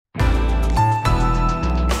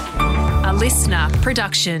listener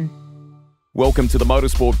production. Welcome to the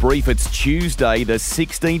Motorsport Brief. It's Tuesday, the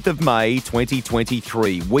 16th of May,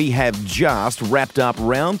 2023. We have just wrapped up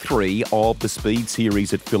round 3 of the Speed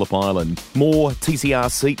Series at Phillip Island. More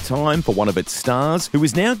TCR seat time for one of its stars, who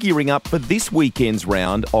is now gearing up for this weekend's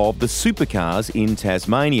round of the Supercars in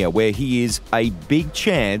Tasmania, where he is a big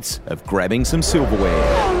chance of grabbing some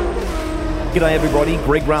silverware. G'day everybody,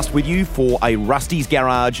 Greg Rust with you for a Rusty's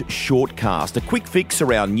Garage shortcast. A quick fix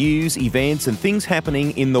around news, events and things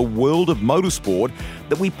happening in the world of motorsport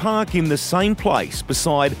that we park in the same place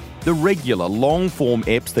beside the regular long-form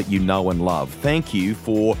eps that you know and love. Thank you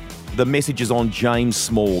for the messages on James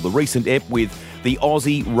Small, the recent ep with the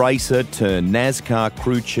Aussie racer turned NASCAR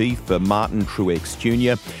crew chief for Martin Truex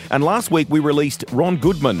Jr. And last week we released Ron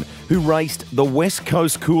Goodman, who raced the West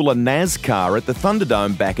Coast Cooler NASCAR at the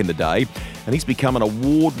Thunderdome back in the day. And he's become an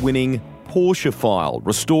award-winning Porsche-phile,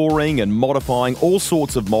 restoring and modifying all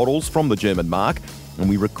sorts of models from the German marque. And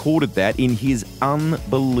we recorded that in his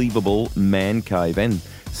unbelievable man cave and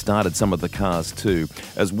started some of the cars too,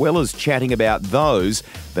 as well as chatting about those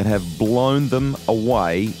that have blown them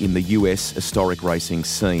away in the US historic racing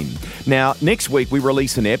scene. Now, next week we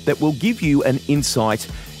release an ep that will give you an insight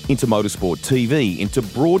into motorsport TV, into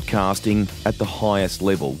broadcasting at the highest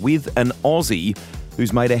level, with an Aussie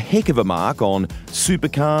who's made a heck of a mark on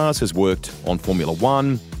Supercars, has worked on Formula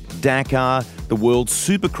One, Dakar, the World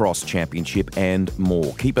Supercross Championship and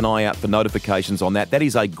more. Keep an eye out for notifications on that. That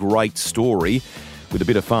is a great story, with a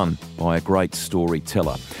bit of fun by a great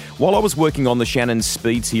storyteller. While I was working on the Shannon's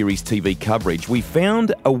Speed Series TV coverage, we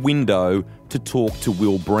found a window to talk to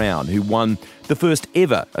Will Brown, who won the first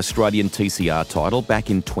ever Australian TCR title back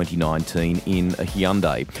in 2019 in a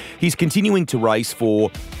Hyundai. He's continuing to race for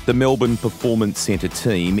the Melbourne Performance Centre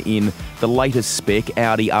team in the latest spec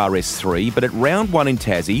Audi RS3, but at round 1 in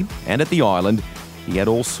Tassie and at the Island, he had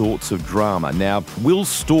all sorts of drama. Now, Will's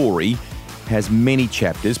story has many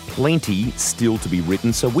chapters, plenty still to be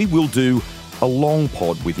written, so we will do a long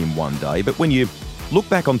pod with him one day. But when you look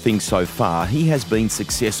back on things so far, he has been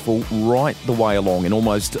successful right the way along in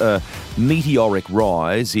almost a meteoric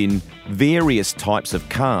rise in various types of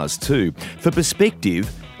cars too. For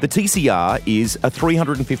perspective, the TCR is a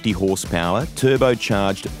 350 horsepower,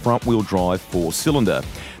 turbocharged front-wheel drive 4-cylinder.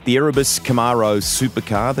 The Erebus Camaro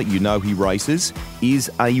supercar that you know he races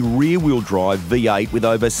is a rear-wheel drive V8 with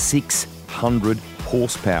over 600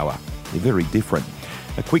 horsepower. They're very different.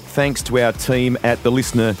 A quick thanks to our team at the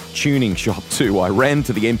Listener Tuning Shop too. I ran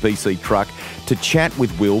to the NPC truck to chat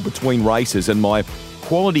with Will between races, and my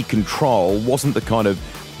quality control wasn't the kind of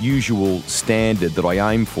usual standard that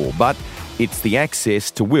I aim for, but it's the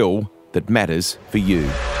access to Will that matters for you.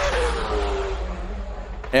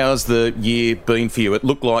 How's the year been for you? It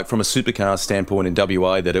looked like from a supercar standpoint in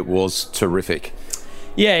WA that it was terrific.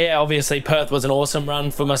 Yeah, obviously Perth was an awesome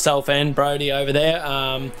run for myself and Brody over there.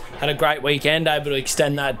 Had a great weekend, able to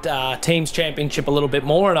extend that teams championship a little bit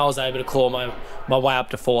more, and I was able to claw my way up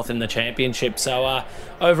to 4th in the championship. So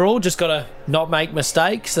overall, just got to not make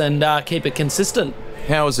mistakes and keep it consistent.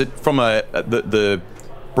 How is it from the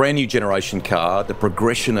brand new generation car, the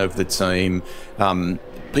progression of the team?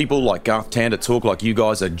 People like Garth Tander talk like you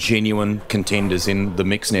guys are genuine contenders in the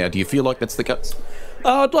mix now. Do you feel like that's the case?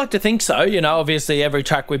 I'd like to think so. You know, obviously every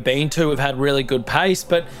track we've been to, we've had really good pace,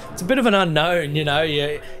 but it's a bit of an unknown, you know.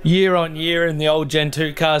 Year on year in the old Gen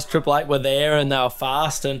 2 cars, Triple 8 were there and they were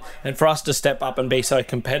fast, and for us to step up and be so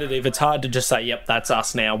competitive, it's hard to just say, yep, that's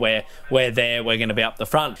us now, we're there, we're going to be up the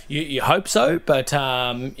front. You hope so, but,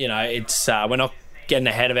 you know, it's we're not getting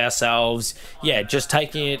ahead of ourselves. Yeah, just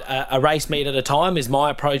taking it a race meet at a time is my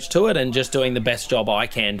approach to it, and just doing the best job I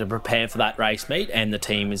can to prepare for that race meet, and the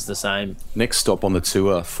team is the same. Next stop on the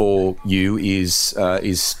tour for you is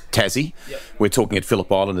Tassie. Yep. We're talking at Phillip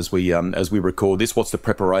Island as we record this. What's the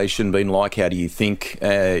preparation been like? How do you think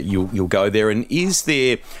you'll go there? And is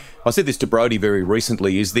there, I said this to Brody very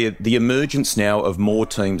recently, is there the emergence now of more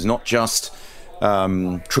teams, not just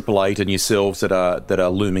Triple 8 and yourselves that are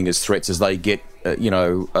looming as threats as they get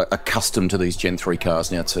accustomed to these Gen 3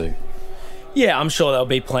 cars now too? Yeah, I'm sure there'll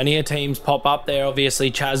be plenty of teams pop up there. Obviously,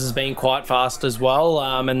 Chaz has been quite fast as well,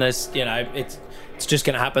 and there's, it's just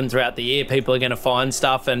going to happen throughout the year. People are going to find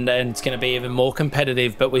stuff, and it's going to be even more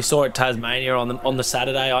competitive. But we saw at Tasmania on the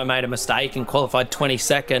Saturday, I made a mistake and qualified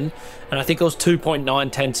 22nd, and I think it was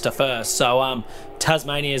 2.9 tenths to first. So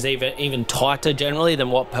Tasmania is even tighter generally than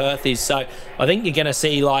what Perth is. So I think you're going to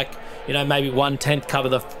see maybe 1/10 cover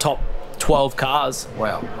the top 12 cars.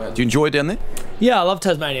 Wow. Do you enjoy it down there? Yeah, I love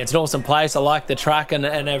Tasmania. It's an awesome place. I like the track and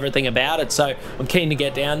everything about it. So I'm keen to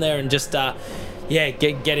get down there and just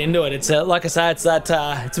get into it. It's like I say, it's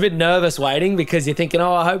a bit nervous waiting because you're thinking,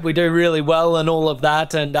 I hope we do really well and all of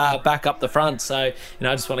that, and back up the front. So I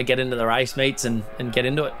just want to get into the race meets and get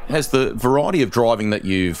into it. Has the variety of driving that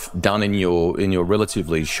you've done in your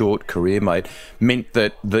relatively short career, mate, meant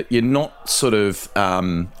that you're not sort of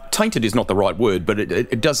tainted is not the right word, but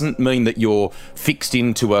it doesn't mean that you're fixed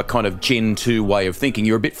into a kind of Gen 2 way of thinking?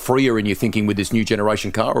 You're a bit freer in your thinking with this new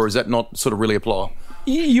generation car, or does that not sort of really apply?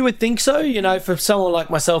 You would think so, for someone like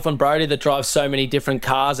myself and Brody that drives so many different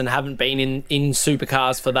cars and haven't been in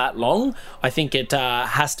supercars for that long. I think it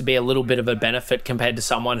has to be a little bit of a benefit compared to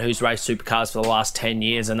someone who's raced supercars for the last 10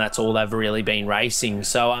 years and that's all they've really been racing.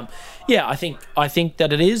 So, I think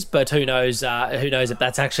that it is, but who knows if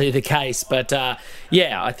that's actually the case. But,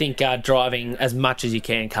 I think driving as much as you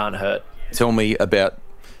can't hurt. Tell me about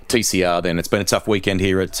TCR then. It's been a tough weekend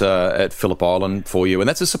here at Phillip Island for you, and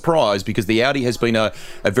that's a surprise because the Audi has been a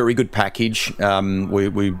very good package.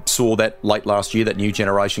 We saw that late last year, that new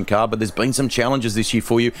generation car, but there's been some challenges this year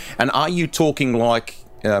for you. And are you talking like,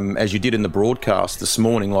 as you did in the broadcast this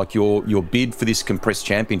morning, like your bid for this compressed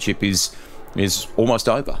championship is almost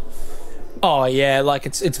over? Oh yeah, like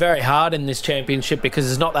it's very hard in this championship because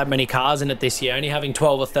there's not that many cars in it this year. Only having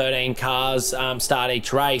 12 or 13 cars start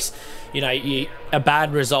each race. A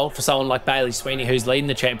bad result for someone like Bailey Sweeney, who's leading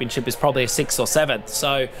the championship, is probably a 6th or 7th.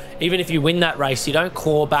 So even if you win that race, you don't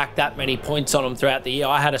claw back that many points on them throughout the year.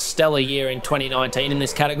 I had a stellar year in 2019 in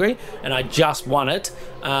this category, and I just won it.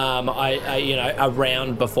 A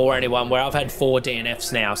round before anyone, where I've had 4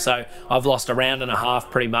 DNFs now, so I've lost a round and a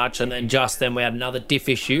half pretty much, and then we had another diff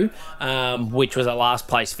issue, which was a last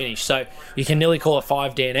place finish. So you can nearly call it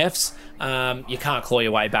 5 DNFs. You can't claw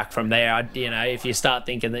your way back from there. If you start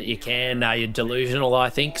thinking that you can, you're delusional, I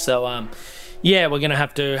think. So, we're going to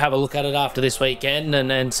have a look at it after this weekend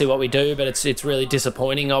and see what we do. But it's really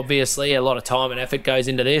disappointing, obviously. A lot of time and effort goes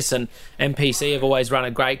into this, and MPC have always run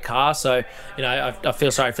a great car. So, I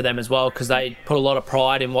feel sorry for them as well because they put a lot of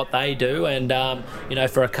pride in what they do. And,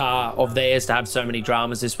 for a car of theirs to have so many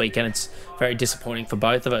dramas this weekend, it's very disappointing for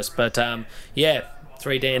both of us. But,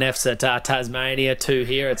 3 DNFs at Tasmania, 2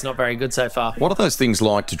 here. It's not very good so far. What are those things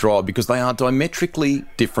like to drive? Because they are diametrically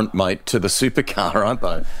different, mate, to the supercar, aren't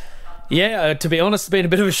they? Yeah, to be honest, it's been a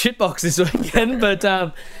bit of a shitbox this weekend. But,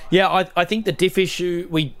 I think the diff issue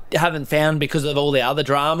we haven't found because of all the other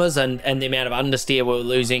dramas and the amount of understeer. We were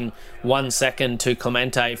losing 1 second to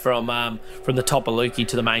Clemente from the top of Lukey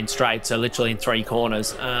to the main straight, so literally in 3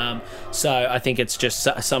 corners. So I think it's just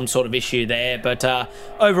some sort of issue there. But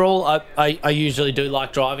overall, I usually do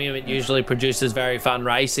like driving them. It usually produces very fun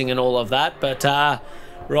racing and all of that. But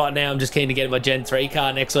right now I'm just keen to get in my Gen 3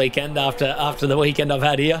 car next weekend after the weekend I've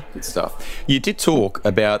had here. Good stuff. You did talk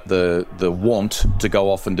about the want to go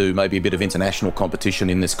off and do maybe a bit of international competition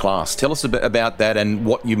in this class. Tell us a bit about that and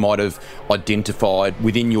what you might have identified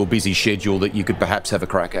within your busy schedule that you could perhaps have a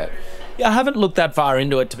crack at. Yeah, I haven't looked that far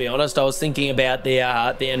into it, to be honest. I was thinking about the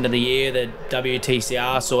end of the year, the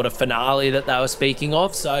WTCR sort of finale that they were speaking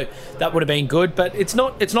of, so that would have been good. But it's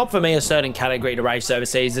not for me a certain category to race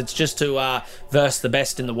overseas. It's just to verse the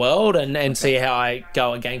best in the world and see how I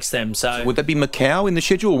go against them. So would that be Macau in the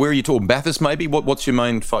schedule? Or where are you talking? Bathurst maybe? What's your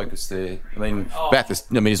main focus there? I mean,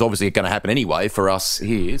 Bathurst, is obviously going to happen anyway for us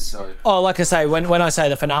here. So. Oh, like I say, when I say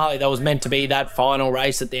the finale, that was meant to be that final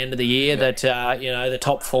race at the end of the year that the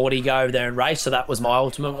top 40 go over there and race. So that was my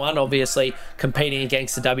ultimate one. Obviously, competing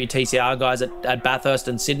against the WTCR guys at Bathurst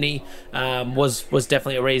and Sydney was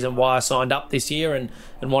definitely a reason why I signed up this year and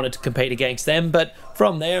wanted to compete against them. But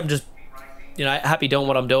from there, I'm just happy doing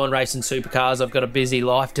what I'm doing, racing supercars. I've got a busy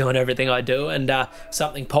life doing everything I do, and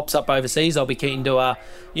something pops up overseas, I'll be keen to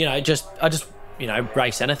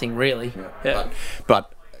race anything really. Yeah.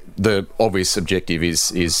 But the obvious objective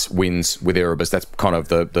is wins with Erebus. That's kind of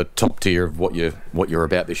the top tier of what you're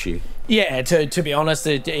about this year. Yeah, to be honest,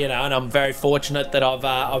 and I'm very fortunate that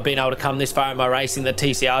I've been able to come this far in my racing. That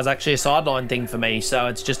TCR is actually a sideline thing for me, so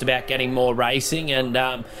it's just about getting more racing, and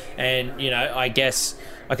I guess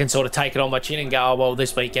I can sort of take it on my chin and go, oh, well,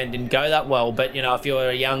 this weekend didn't go that well. But, if you're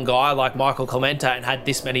a young guy like Michael Clemente and had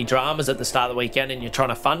this many dramas at the start of the weekend and you're trying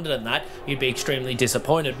to fund it and that, you'd be extremely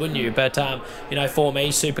disappointed, wouldn't you? But, for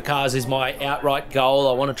me, Supercars is my outright goal.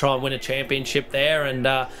 I want to try and win a championship there, and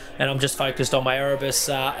I'm just focused on my Erebus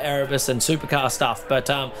and Supercar stuff. But,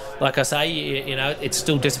 like I say, it's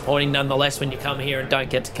still disappointing nonetheless when you come here and don't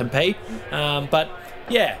get to compete. But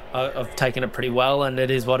yeah, I've taken it pretty well, and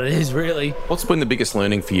it is what it is, really. What's been the biggest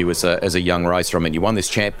learning for you as a young racer? I mean, you won this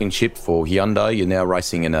championship for Hyundai. You're now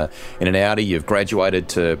racing in an Audi. You've graduated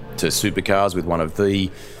to supercars with one of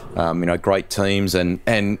the great teams.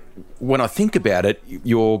 And when I think about it,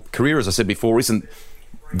 your career, as I said before, isn't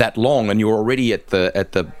that long, and you're already at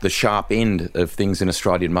the sharp end of things in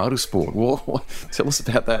Australian motorsport. Well, tell us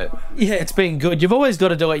about that. Yeah, it's been good. You've always got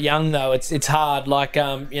to do it young, though. It's hard. Like,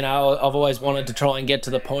 I've always wanted to try and get to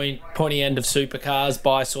the pointy end of Supercars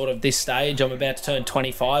by sort of this stage. I'm about to turn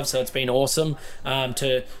 25, so it's been awesome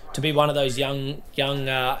to be one of those young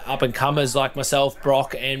up-and-comers like myself,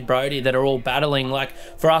 Brock and Brodie, that are all battling. Like,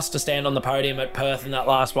 for us to stand on the podium at Perth in that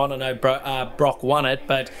last one, I know Brock won it,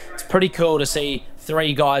 but it's pretty cool to see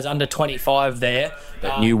 3 guys under 25 there.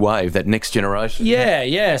 That new wave, that next generation.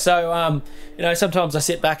 Yeah. So, sometimes I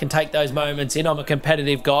sit back and take those moments in. I'm a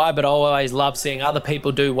competitive guy, but I always love seeing other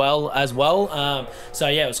people do well as well. So,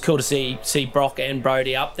 yeah, it was cool to see Brock and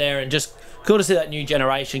Brodie up there, and just cool to see that new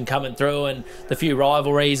generation coming through, and the few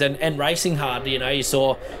rivalries and racing hard. You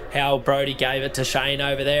saw how Brodie gave it to Shane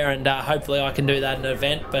over there, and hopefully I can do that in an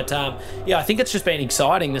event. But I think it's just been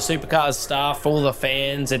exciting. The Supercars staff, all the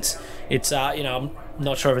fans. It's I'm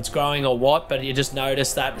not sure if it's growing or what, but you just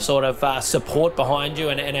notice that sort of support behind you,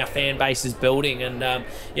 and our fan base is building. And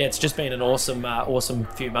it's just been an awesome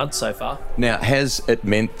few months so far. Now, has it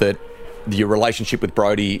meant that your relationship with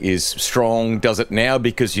Brodie is strong? Does it now,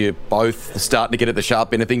 because you're both starting to get at the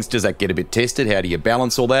sharp end of things? Does that get a bit tested? How do you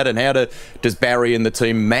balance all that? And how does Barry and the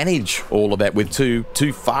team manage all of that with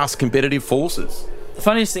two fast competitive forces? The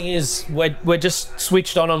funniest thing is we're just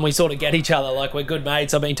switched on and we sort of get each other. Like, we're good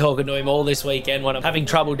mates. I've been talking to him all this weekend when I'm having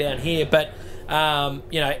trouble down here, but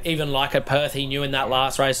even like at Perth, he knew in that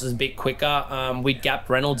last race was a bit quicker. We'd gapped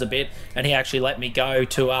Reynolds a bit, and he actually let me go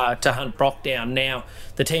to hunt Brock down. Now,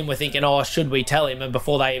 the team were thinking, should we tell him? And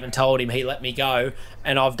before they even told him, he let me go,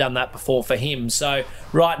 and I've done that before for him. So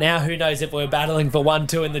right now, who knows if we're battling for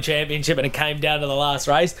 1-2 in the championship and it came down to the last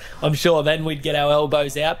race. I'm sure then we'd get our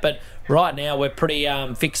elbows out, but right now we're pretty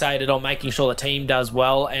fixated on making sure the team does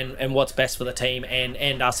well and what's best for the team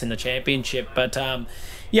and us in the championship. But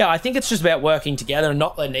I think it's just about working together and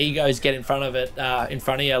not letting egos get in front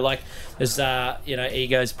of you. Like, there's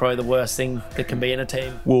ego is probably the worst thing that can be in a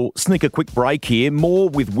team. We'll sneak a quick break here. More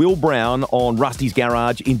with Will Brown on Rusty's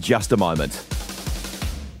Garage in just a moment.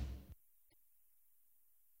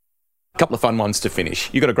 A couple of fun ones to finish.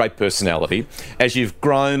 You've got a great personality. As you've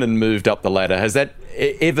grown and moved up the ladder, has that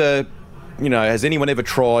ever, has anyone ever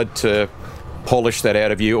tried to polish that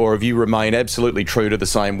out of you, or have you remained absolutely true to the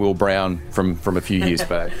same Will Brown from a few years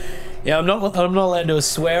back? Yeah, I'm not allowed to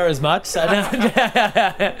swear as much, so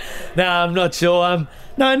no, I'm not sure.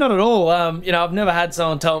 No, not at all. I've never had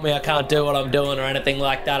someone tell me I can't do what I'm doing or anything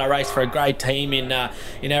like that. I race for a great team in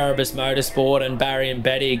Erebus Motorsport, and Barry and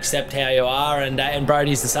Betty accept how you are, and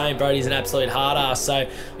Brodie's the same. Brodie's an absolute hard ass, so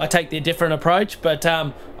I take the different approach, but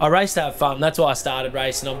I race to have fun. That's why I started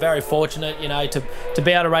racing. I'm very fortunate, to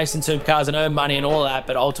be able to race in Supercars and earn money and all that,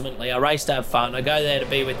 but ultimately I race to have fun. I go there to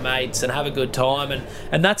be with mates and have a good time,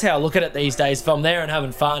 and that's how I look at it these days. If I'm there and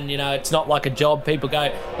having fun, it's not like a job. People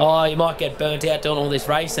go, you might get burnt out doing all this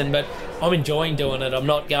racing, but I'm enjoying doing it. I'm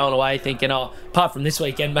not going away thinking, apart from this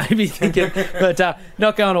weekend maybe thinking, but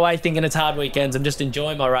not going away thinking it's hard weekends. I'm just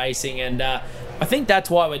enjoying my racing, and I think that's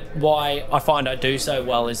why I find I do so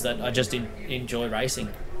well, is that I just enjoy racing.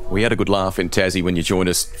 We had a good laugh in Tassie when you joined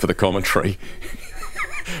us for the commentary.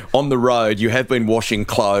 On the road, you have been washing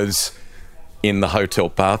clothes in the hotel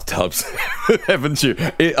bathtubs, haven't you?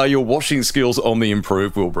 Are your washing skills on the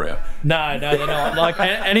improve, Will Brown? No, they're not. Like,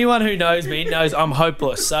 anyone who knows me knows I'm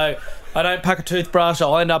hopeless. So I don't pack a toothbrush.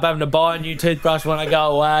 I'll end up having to buy a new toothbrush when I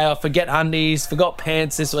go away. I forget undies, forgot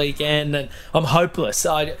pants this weekend, and I'm hopeless.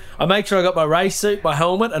 I make sure I got my race suit, my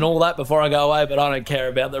helmet, and all that before I go away, but I don't care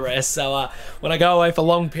about the rest. So when I go away for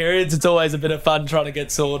long periods, it's always a bit of fun trying to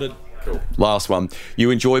get sorted. Cool. Last one. You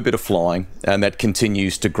enjoy a bit of flying, and that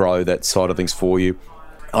continues to grow that side of things for you.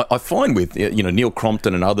 I find with Neil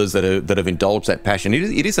Crompton and others that have indulged that passion,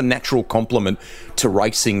 it is a natural complement to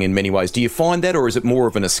racing in many ways. Do you find that, or is it more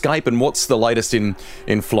of an escape? And what's the latest in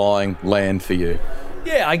flying land for you?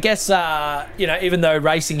 Yeah, I guess, even though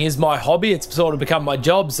racing is my hobby, it's sort of become my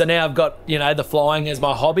job. So now I've got, the flying as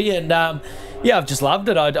my hobby, and I've just loved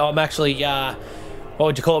it. I'm actually what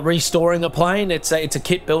would you call it, restoring a plane. It's a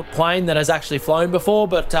kit-built plane that has actually flown before.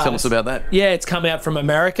 But tell us about that. Yeah, it's come out from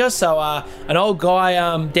America. So an old guy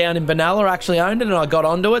down in Benalla actually owned it, and I got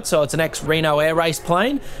onto it. So it's an ex-Reno Air Race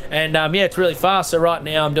plane, and it's really fast. So right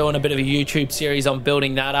now I'm doing a bit of a YouTube series on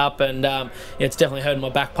building that up, and it's definitely hurting my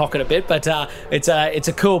back pocket a bit. But it's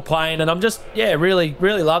a cool plane, and I'm just really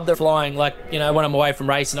love the flying. Like, when I'm away from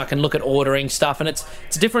racing, I can look at ordering stuff, and it's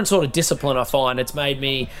a different sort of discipline. I find it's made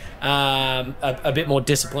me a bit more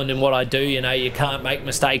disciplined in what I do. You know, you can't make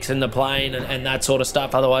mistakes in the plane and that sort of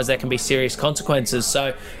stuff. Otherwise, there can be serious consequences.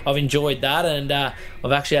 So I've enjoyed that, and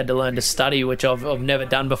I've actually had to learn to study, which I've never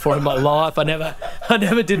done before in my life. I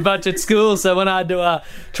never did much at school, so when I had to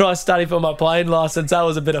try study for my plane license, that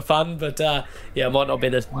was a bit of fun. But I might not be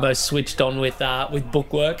the most switched on with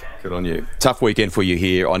bookwork. Good on you. Tough weekend for you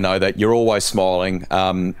here. I know that you're always smiling.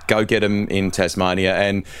 Go get them in Tasmania,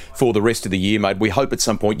 and for the rest of the year, mate, we hope at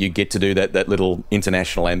some point you get to do that little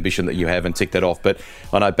international ambition that you have and tick that off. But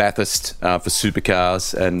I know Bathurst for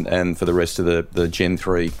Supercars and for the rest of the Gen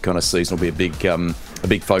 3 kind of season will be a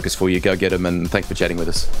big focus for you. Go get them, and thanks for chatting with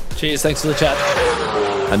us. Cheers, thanks for the chat.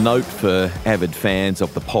 A note for avid fans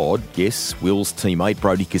of the pod, yes, Will's teammate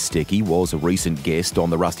Brodie Kostecki was a recent guest on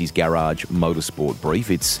the Rusty's Garage Motorsport Brief.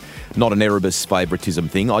 It's not an Erebus favouritism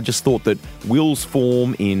thing. I just thought that Will's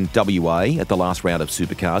form in WA at the last round of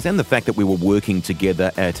Supercars and the fact that we were working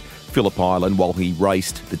together at Phillip Island while he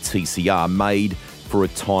raced the TCR made for a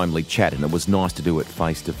timely chat, and it was nice to do it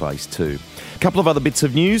face-to-face too. A couple of other bits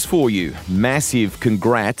of news for you. Massive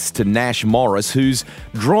congrats to Nash Morris, whose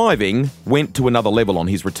driving went to another level on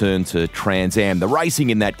his return to Trans Am. The racing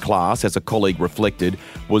in that class, as a colleague reflected,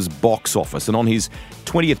 was box office, and on his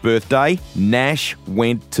 20th birthday, Nash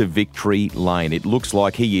went to victory lane. It looks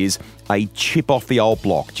like he is a chip off the old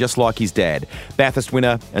block, just like his dad. Bathurst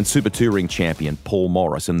winner and Super Touring champion Paul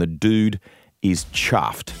Morris, and the dude is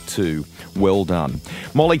chuffed too. Well done.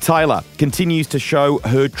 Molly Taylor continues to show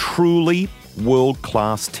her truly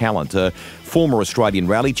world-class talent. A former Australian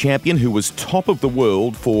rally champion who was top of the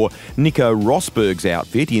world for Nico Rosberg's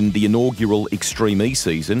outfit in the inaugural Extreme E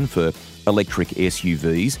season for electric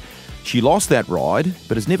SUVs. She lost that ride,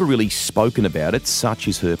 but has never really spoken about it, such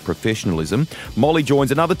is her professionalism. Molly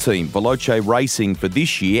joins another team, Veloce Racing, for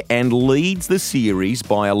this year and leads the series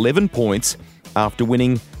by 11 points after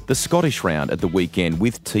winning the Scottish round at the weekend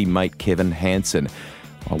with teammate Kevin Hansen.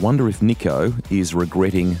 I wonder if Nico is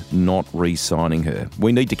regretting not re-signing her.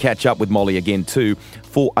 We need to catch up with Molly again too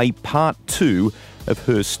for a part 2 of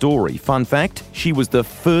her story. Fun fact, she was the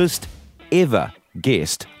first ever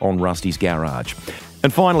guest on Rusty's Garage.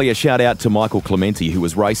 And finally, a shout out to Michael Clementi, who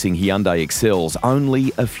was racing Hyundai Excels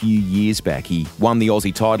only a few years back. He won the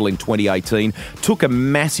Aussie title in 2018, took a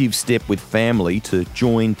massive step with family to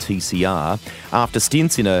join TCR. After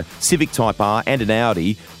stints in a Civic Type R and an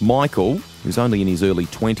Audi, Michael, who's only in his early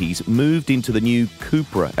 20s, moved into the new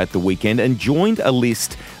Cupra at the weekend and joined a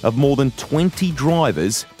list of more than 20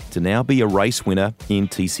 drivers to now be a race winner in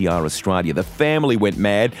TCR Australia. The family went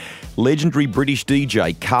mad. Legendary British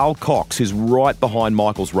DJ Carl Cox is right behind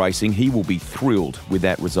Michael's racing. He will be thrilled with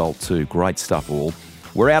that result too. Great stuff all.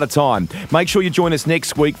 We're out of time. Make sure you join us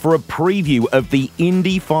next week for a preview of the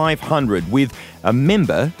Indy 500 with a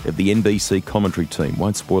member of the NBC commentary team.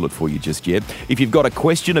 Won't spoil it for you just yet. If you've got a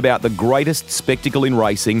question about the greatest spectacle in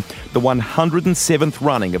racing, the 107th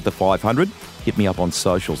running of the 500, hit me up on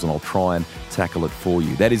socials and I'll try and tackle it for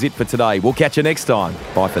you. That is it for today. We'll catch you next time.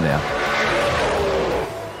 Bye for now.